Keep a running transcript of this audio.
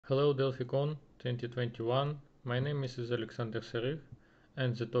Hello DelphiCon 2021, my name is a.syrykh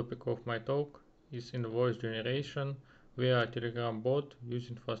and the topic of my talk is invoice generation via Telegram bot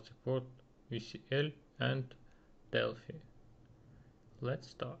using FastReport, VCL and Delphi. Let's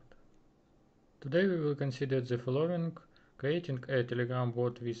start. Today we will consider the following: creating a Telegram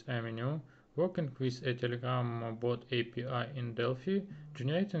bot with a menu, working with a Telegram bot API in Delphi,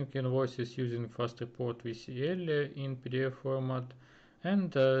 generating invoices using FastReport VCL in PDF format,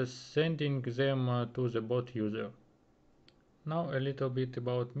 and sending them to the bot user. Now a little bit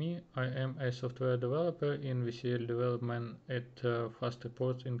about me. I am a software developer in VCL development at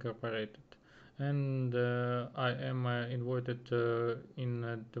FastReport Incorporated, and I am involved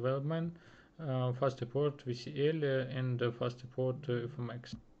in development FastReport VCL and FastReport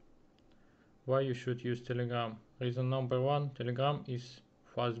FMX. Why you should use Telegram? Reason number 1: Telegram is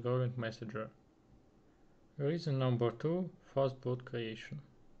fast growing messenger. Reason number 2: fast bot creation.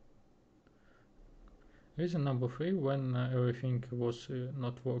 Reason number 3: when everything was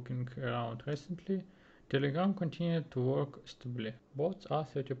not working around recently, Telegram continued to work stably. Bots are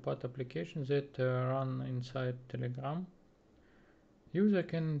third-party applications that run inside Telegram. User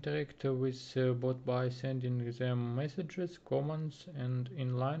can interact with bot by sending them messages, commands, and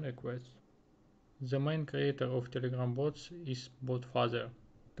inline requests. The main creator of Telegram bots is botfather.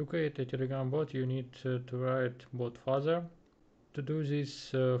 To create a Telegram bot, you need to write botfather. To do this,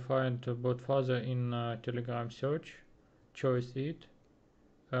 find botfather in Telegram search, choose it,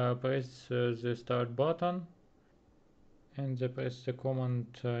 press the start button, and press the command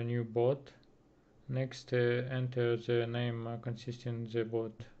new bot. Next, enter the name consisting the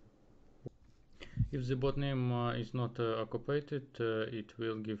bot. If the bot name is not occupied, it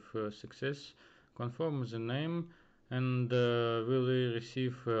will give success. Confirm the name and will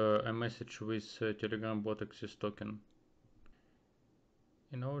receive a message with Telegram bot access token.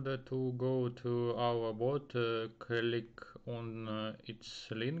 In order to go to our bot, click on its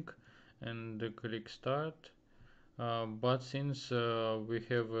link and click start. But since we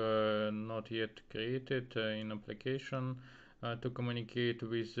have not yet created an application to communicate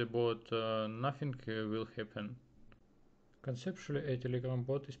with the bot, nothing will happen. Conceptually, a Telegram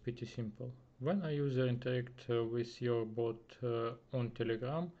bot is pretty simple. When a user interacts with your bot on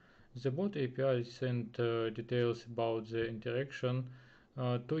Telegram, the bot API sends details about the interaction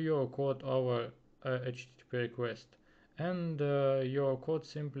to your code over HTTP request, and your code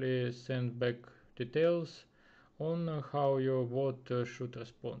simply sends back details on how your bot should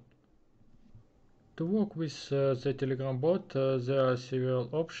respond. To work with the Telegram bot, there are several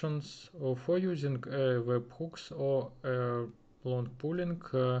options for using webhooks or long pooling.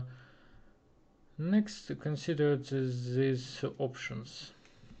 Next, consider these options.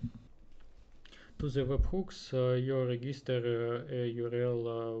 To the webhooks, you register a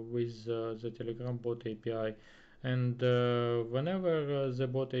URL with the Telegram bot API, and whenever the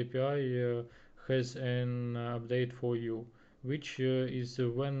bot API has an update for you, which is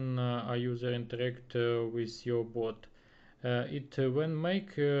when a user interact with your bot, it when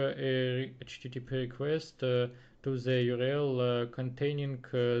make a HTTP request to the URL containing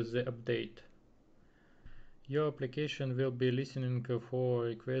the update. Your application will be listening for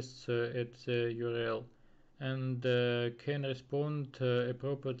requests at the URL and can respond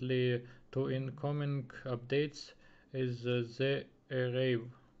appropriately to incoming updates as the array.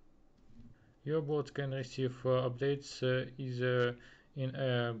 Your bot can receive updates either in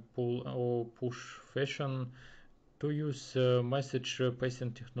a pull or push fashion to use message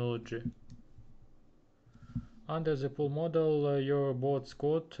passing technology. Under the pull model, your bot's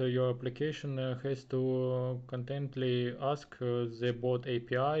code, your application has to constantly ask the bot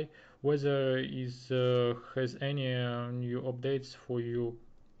API whether it has any new updates for you.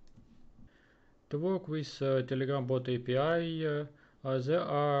 To work with Telegram bot API, there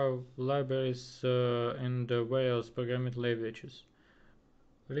are libraries and various programming languages.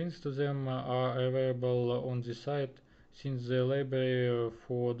 Links to them are available on the site, since the library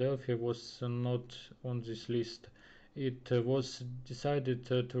for Delphi was not on this list. It was decided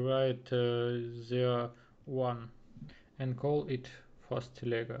to write their one and call it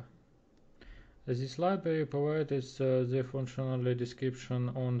FastReport. This library provides the functional description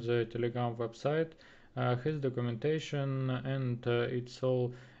on the Telegram website, has documentation, and it's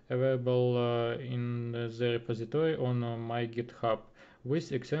all available in the repository on my GitHub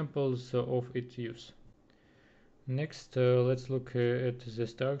with examples of its use. Next, let's look at the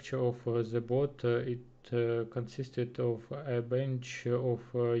structure of the bot. It consisted of a bunch of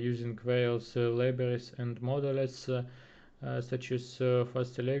using various libraries and modules such as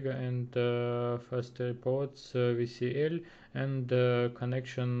FastReport and FastReport's VCL and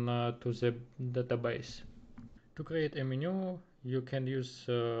connection to the database. To create a menu, you can use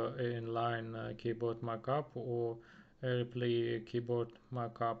inline keyboard markup or a replay keyboard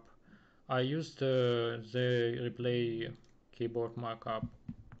markup. I used the replay keyboard markup.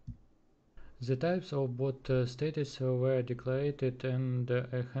 The types of bot status were declared and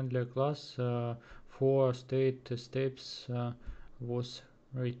a handler class for state steps was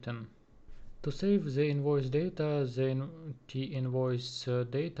written. To save the invoice data, the t-invoice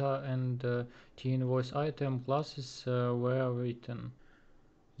data and t-invoice item classes were written.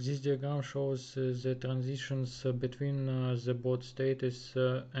 This diagram shows the transitions between the bot status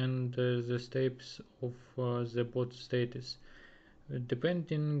and the steps of the bot status,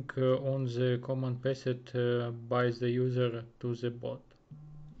 depending on the command passed by the user to the bot.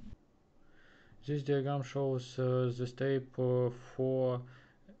 This diagram shows the step for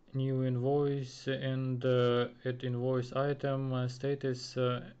new invoice and add invoice item status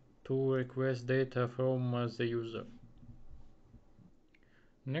to request data from the user.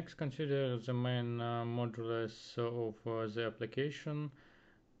 Next, consider the main modules of the application.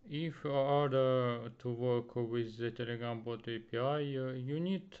 If in order to work with the Telegram bot API, you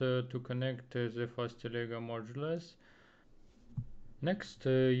need to connect the FastReport modules. Next,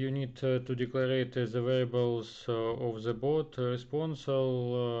 you need to declare the variables of the bot,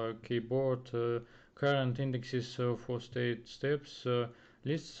 responsible, keyboard, current indexes for state steps,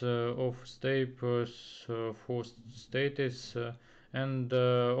 lists of steps for status, and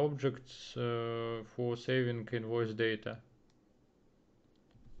objects for saving invoice data.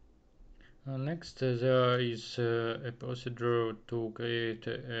 Next, there is a procedure to create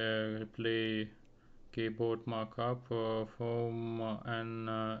a replay keyboard markup from an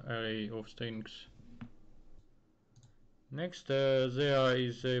array of strings. Next, there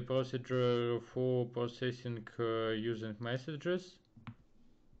is a procedure for processing user messages.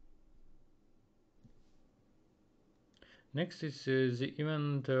 Next is the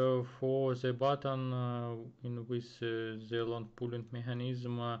event for the button in with the long pooling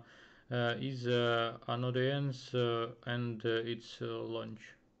mechanism is an audience and its launch.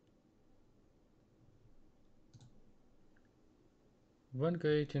 When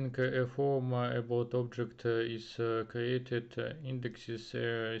creating a form, a bot object is created, indexes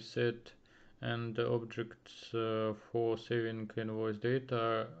are set, and objects for saving invoice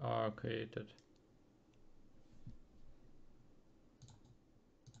data are created.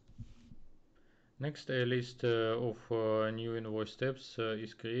 Next, a list of new invoice steps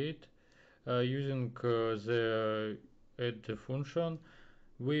is created using the add function.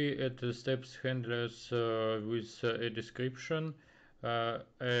 We add the steps handlers with a description,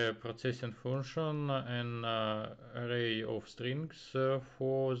 a processing function, an array of strings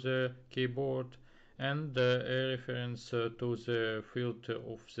for the keyboard, and a reference to the field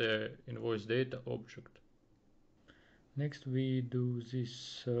of the invoice data object. Next, we do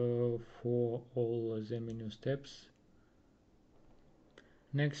this for all the menu steps.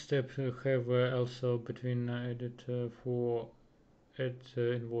 Next step have also between edit for add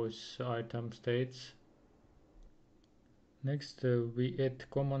invoice item states. Next, we add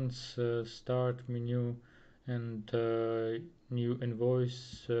commands start menu and new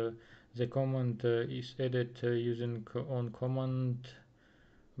invoice. The command is added using on command.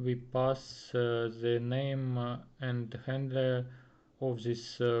 We pass the name and handler of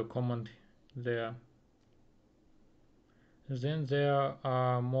this command there. Then there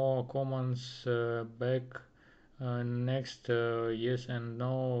are more commands back, next, yes and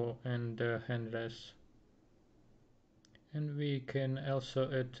no, and handlers. And we can also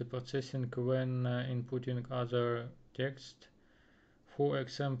add processing when inputting other text. For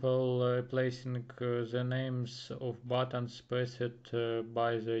example, replacing the names of buttons pressed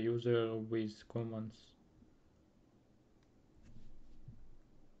by the user with commands.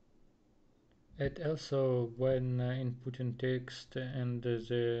 Add also when inputting text and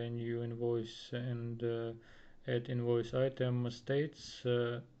the new invoice and add invoice item states.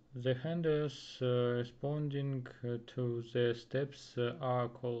 The handlers responding to the steps are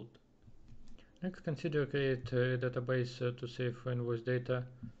called. Next, consider create a database to save invoice data.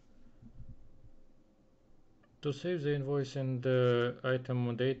 To save the invoice and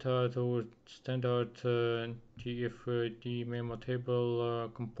item data to standard TFD memo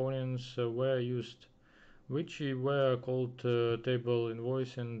table components were used, which were called table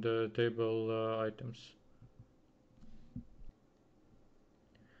invoice and table items.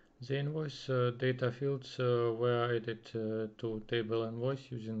 The invoice data fields were added to table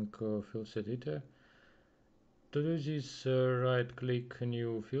invoice using fields editor. To do this, right click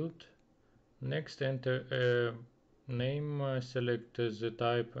new field. Next, enter a name, select the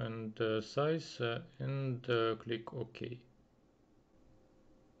type and size, and click OK.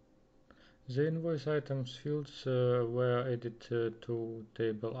 The invoice items fields were added to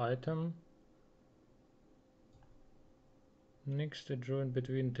table item. Next, a join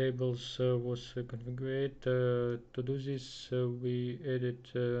between tables was configured. To do this, we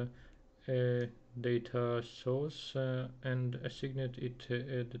added a data source and assigned it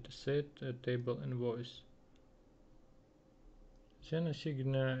a dataset, a table invoice. Then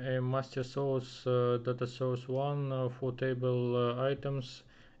assign a master source, data source 1 for table items,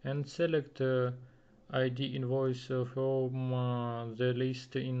 and select ID invoice from the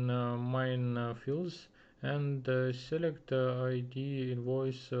list in main fields, and select ID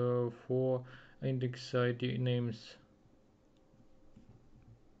invoice for index ID names.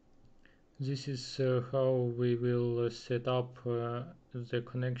 This is how we will set up the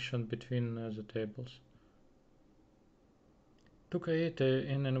connection between the tables. To create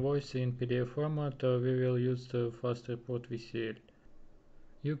an invoice in PDF format, we will use the FastReport VCL.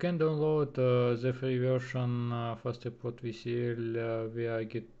 You can download the free version FastReport VCL via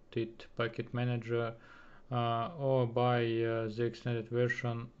Get Packet Manager or buy the extended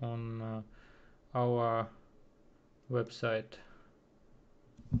version on our website.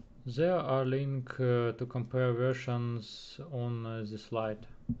 There are links to compare versions on the slide.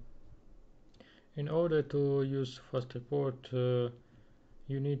 In order to use FastReport,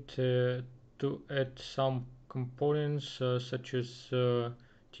 you need to add some components such as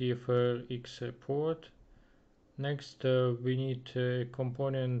TFRX report. Next, we need a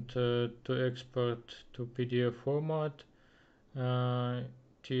component to export to PDF format,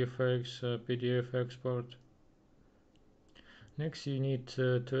 TFRX PDF export. Next, you need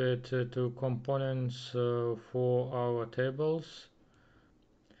to add two components for our tables.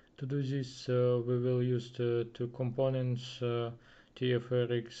 To do this, we will use the two components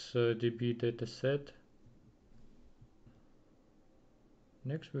TFRX DB dataset.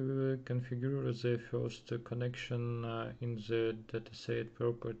 Next, we will configure the first connection in the dataset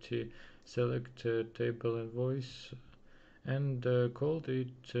property. Select table invoice and call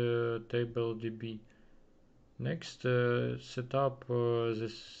it table DB. Next, set up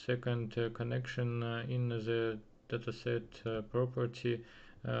the second connection in the dataset property.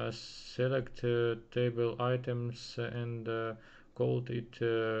 Select table items and call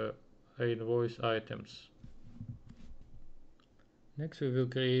it invoice items. Next, we will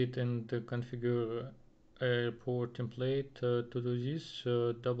create and configure a report template. To do this,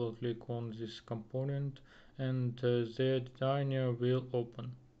 double click on this component and the designer will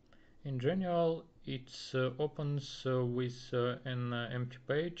open. In general, it opens with an empty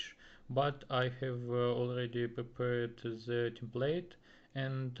page, but I have already prepared the template,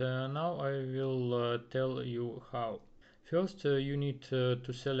 and now I will tell you how. First, you need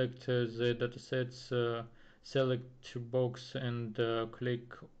to select the datasets select box and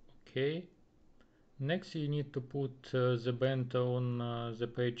click OK. Next, you need to put the band on the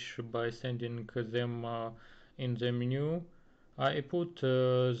page by sending them in the menu. I put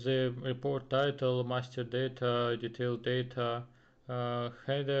the report title, master data, detailed data,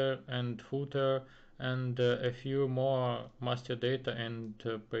 header and footer, and a few more master data and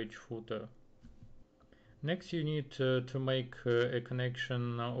page footer. Next, you need to make a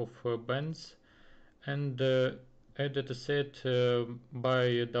connection of bands and add a set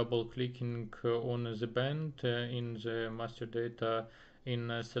by double clicking on the band in the master data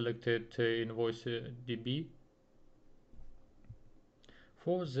in selected invoice DB.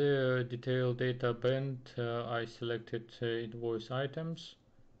 For the detailed data band, I selected invoice items.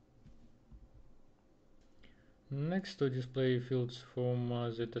 Next, to display fields from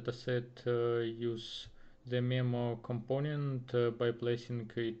the dataset, use the memo component by placing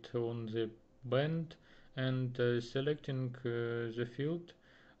it on the band and selecting the field,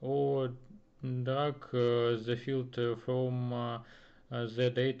 or drag the field from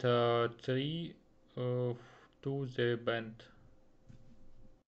the data tree to the band.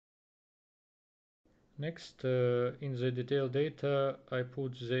 Next, in the detailed data, I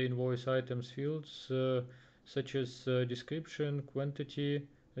put the invoice items fields such as description, quantity,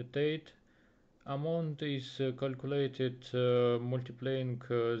 date. Amount is calculated multiplying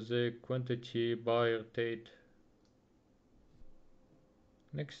the quantity by date.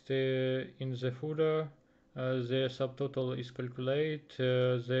 Next, in the footer, the subtotal is calculated.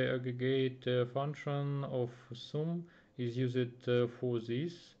 The aggregate function of sum is used for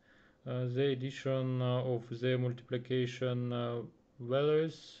this. The addition of the multiplication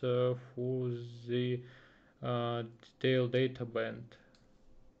values for the detailed data band.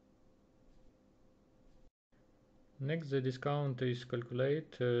 Next, the discount is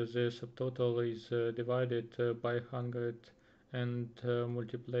calculated. The subtotal is divided by 100 and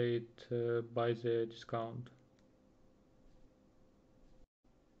multiplied by the discount.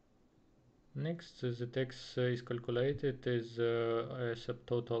 Next, the tax is calculated as a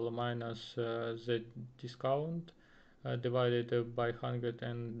subtotal minus the discount divided by 100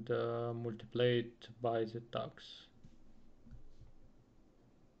 and multiplied by the tax.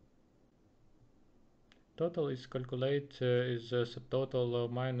 Total is calculated is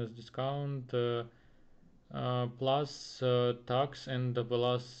subtotal minus discount plus tax and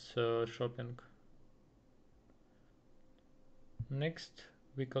plus shopping. Next,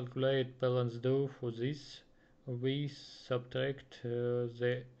 we calculate balance due. For this, we subtract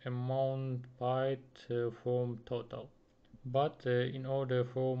the amount paid from total. But in order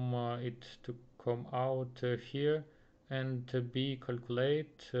for it to come out here and be calculated,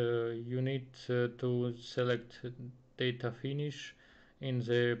 you need to select data finish in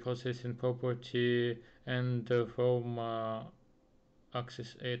the processing property and from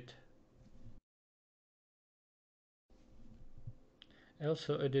access it.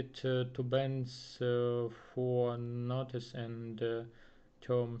 Also edit two bands for notice and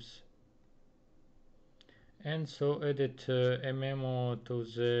terms. And so edit a memo to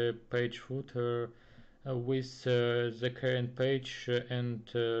the page footer with the current page and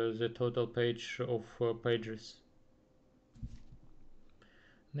the total page of pages.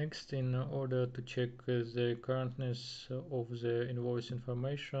 Next, in order to check the correctness of the invoice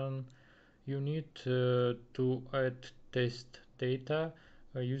information, you need to add test data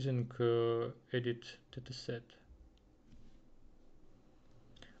using edit dataset.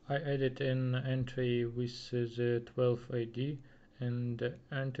 I added an entry with the 12 ID and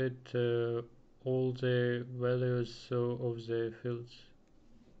entered all the values of the fields.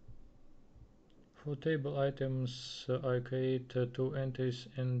 For table items, I create two entries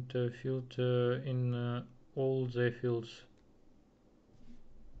and filter in all the fields.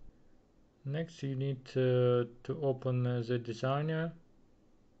 Next, you need to open the designer,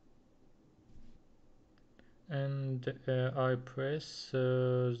 and I press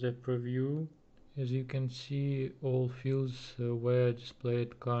the preview. As you can see, all fields were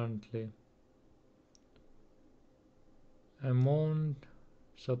displayed currently. Amount,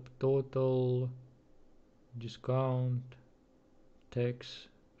 subtotal, discount, tax,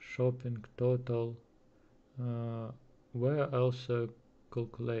 shopping total were also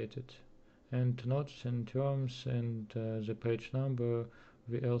calculated, and notes and terms and the page number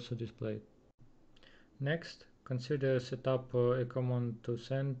we also displayed. Next, consider set up a command to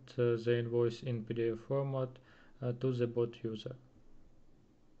send the invoice in PDF format to the bot user.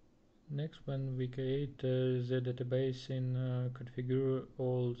 Next, when we create the database in configure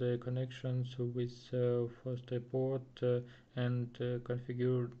all the connections with FastReport and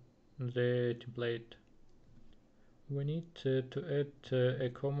configure the template. We need to add a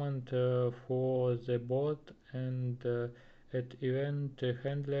command for the bot and add event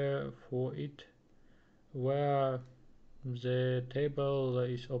handler for it, where the table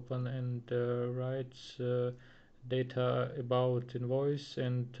is open and writes data about invoice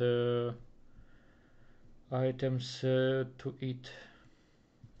and items to it.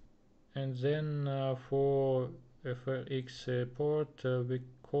 And then for FSRykh port we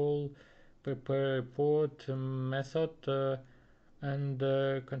call prepare report method and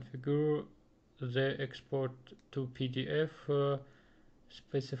configure the export to PDF,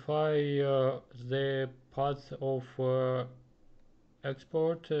 specify the path of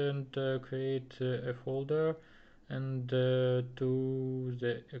export and create a folder and do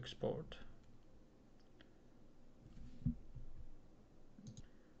the export.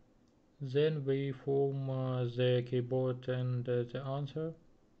 Then we form the keyboard and the answer.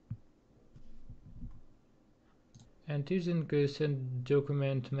 And using send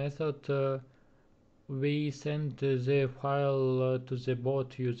document method, we send the file to the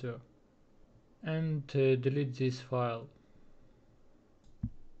bot user and delete this file.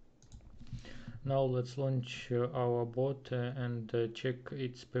 Now let's launch our bot and check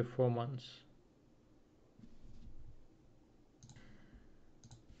its performance.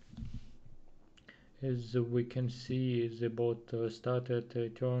 As we can see, the bot started,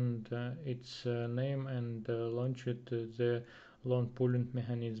 returned its name and launched the loan pooling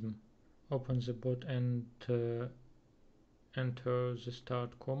mechanism. Open the bot and enter the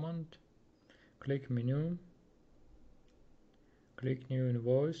start command. Click menu, click new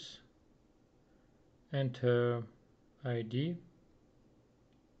invoice, enter ID,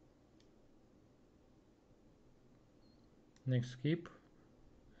 next skip,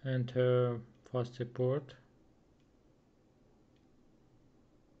 enter FastReport,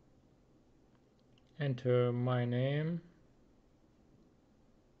 enter my name,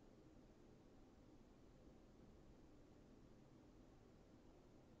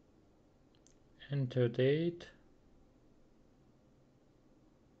 enter date,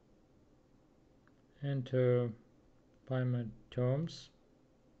 enter payment terms,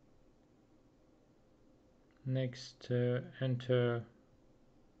 next enter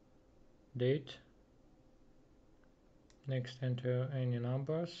date, next enter any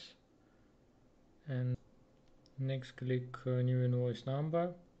numbers, and next click new invoice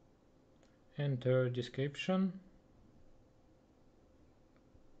number, enter description,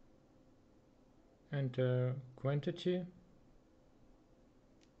 enter quantity,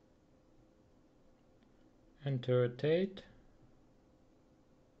 enter date,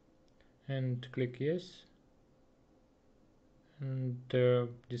 and click yes, enter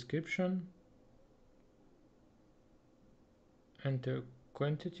description, enter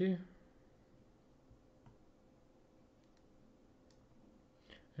quantity,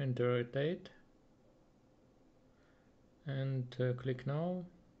 enter date, and click now,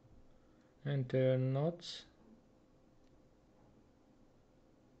 enter notes,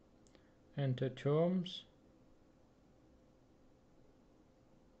 enter terms,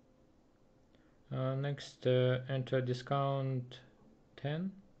 next enter discount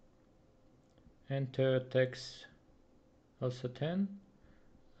 10, enter tax also 10,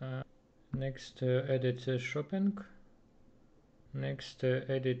 next edit shopping, next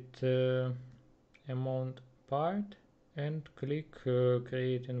edit amount part, and click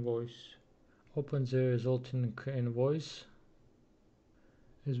create invoice. Open the resulting invoice.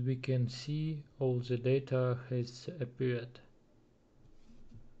 As we can see, all the data has appeared.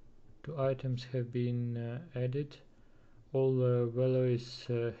 2 items have been added. All values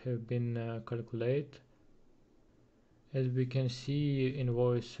have been calculated. As we can see,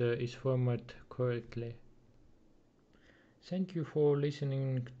 invoice is formatted correctly. Thank you for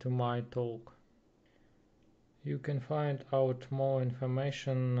listening to my talk. You can find out more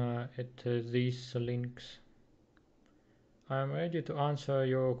information at these links. I am ready to answer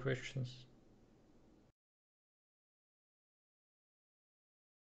your questions.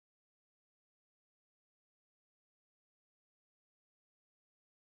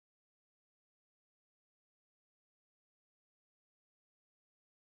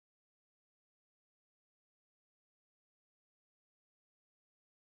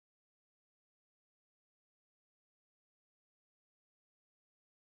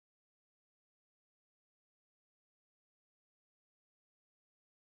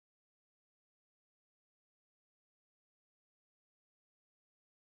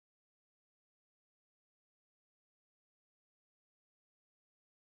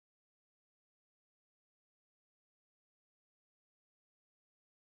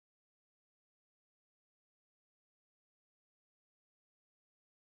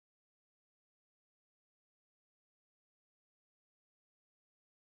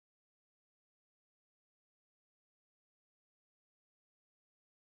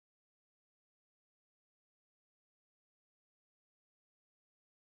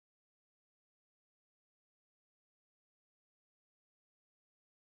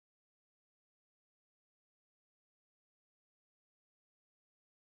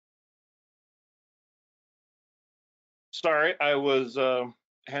 Sorry, I was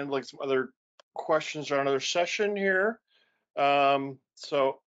handling some other questions on another session here.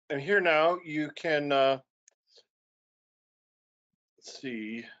 So I'm here now. You can let's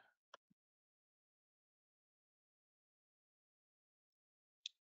see.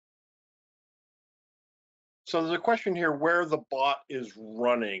 So there's a question here where the bot is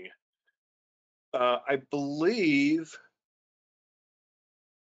running. I believe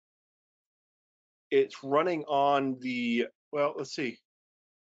it's running on the, well, let's see.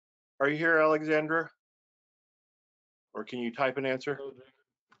 Are you here, Alexandra? Or can you type an answer?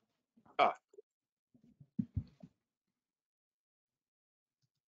 Ah.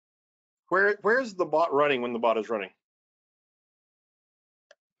 Where's the bot running when the bot is running?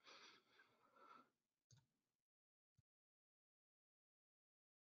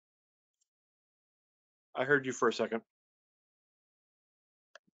 I heard you for a second.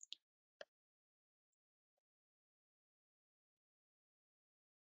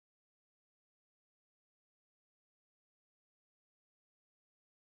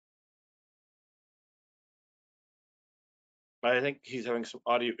 I think he's having some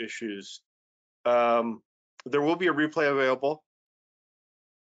audio issues. There will be a replay available.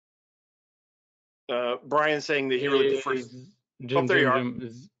 Brian saying that he really prefers. Jim, there you are.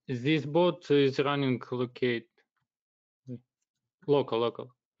 This bot is running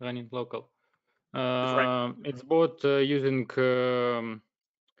local, running local. It's bot using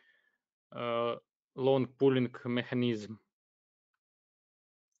long pooling mechanism.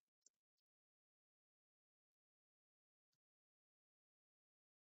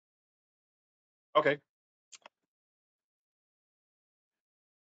 Okay.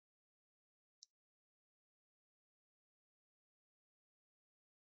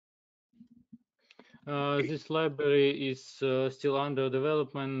 This library is still under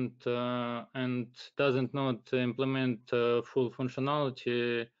development and doesn't not implement full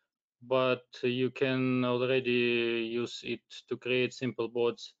functionality, but you can already use it to create simple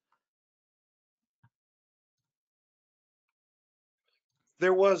bots.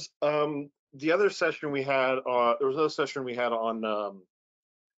 There was the other session we had on. There was another session we had on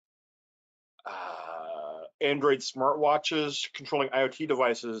Android smartwatches controlling IoT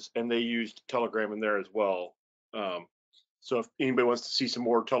devices, and they used Telegram in there as well. So if anybody wants to see some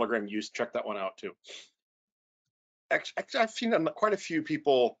more Telegram use, check that one out too. Actually, I've seen quite a few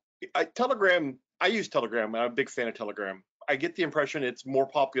people. Telegram. I use Telegram. I'm a big fan of Telegram. I get the impression it's more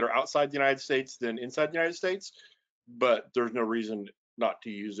popular outside the United States than inside the United States, but there's no reason not to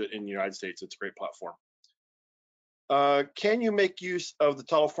use it in the United States. It's a great platform. Can you make use of the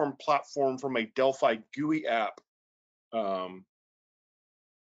Teleform platform from a Delphi GUI app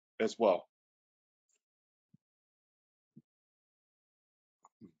as well?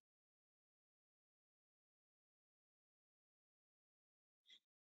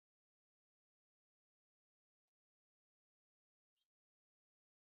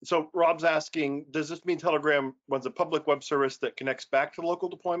 So Rob's asking, does this mean Telegram runs a public web service that connects back to the local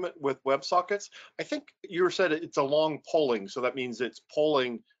deployment with WebSockets? I think you said it's a long polling, so that means it's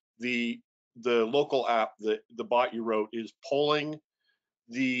polling the local app, the bot you wrote is polling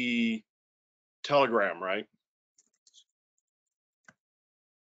the Telegram, right?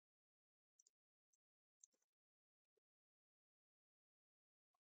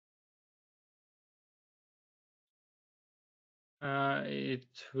 It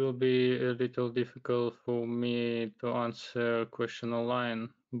will be a little difficult for me to answer question online,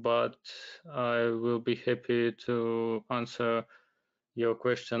 but I will be happy to answer your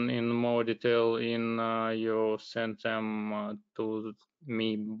question in more detail in you send them to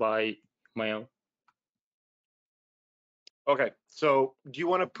me by mail. Okay, so do you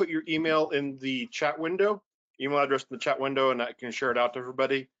want to put your email in the chat window, email address in the chat window, and I can share it out to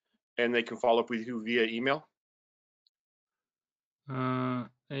everybody, and they can follow up with you via email?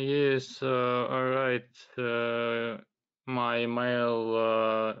 Yes, all right. My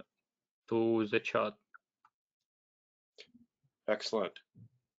mail to the chat. Excellent.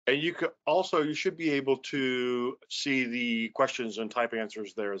 And you should be able to see the questions and type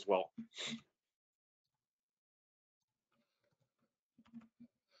answers there as well.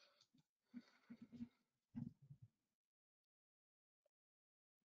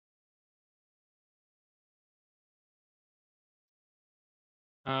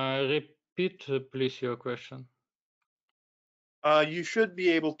 Repeat, please, your question. You should be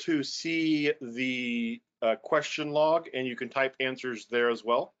able to see the question log, and you can type answers there as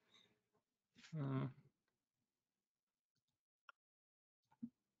well. Mm.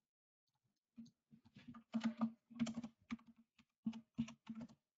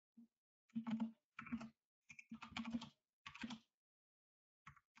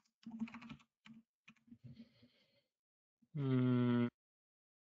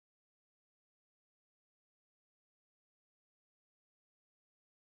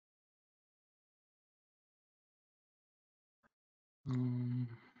 Mm.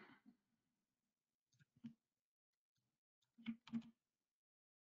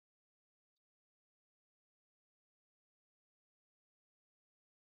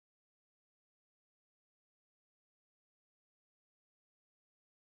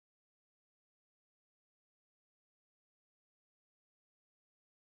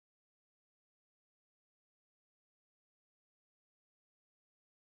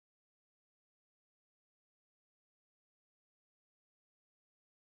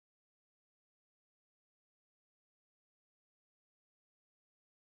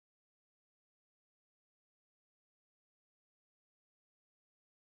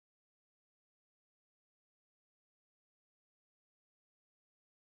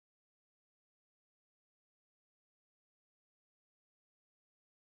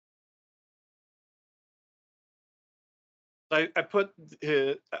 I put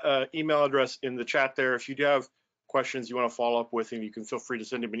his email address in the chat there. If you do have questions you want to follow up with him, you can feel free to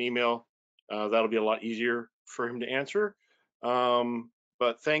send him an email. That'll be a lot easier for him to answer.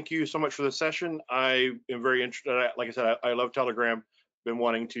 But thank you so much for the session. I am very interested. Like I said, I love Telegram. been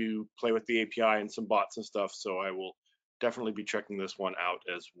wanting to play with the API and some bots and stuff, so I will definitely be checking this one out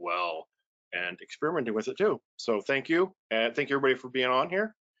as well and experimenting with it too. So thank you, and thank you everybody for being on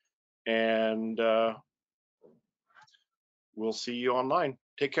here, and we'll see you online.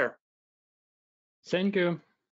 Take care. Thank you.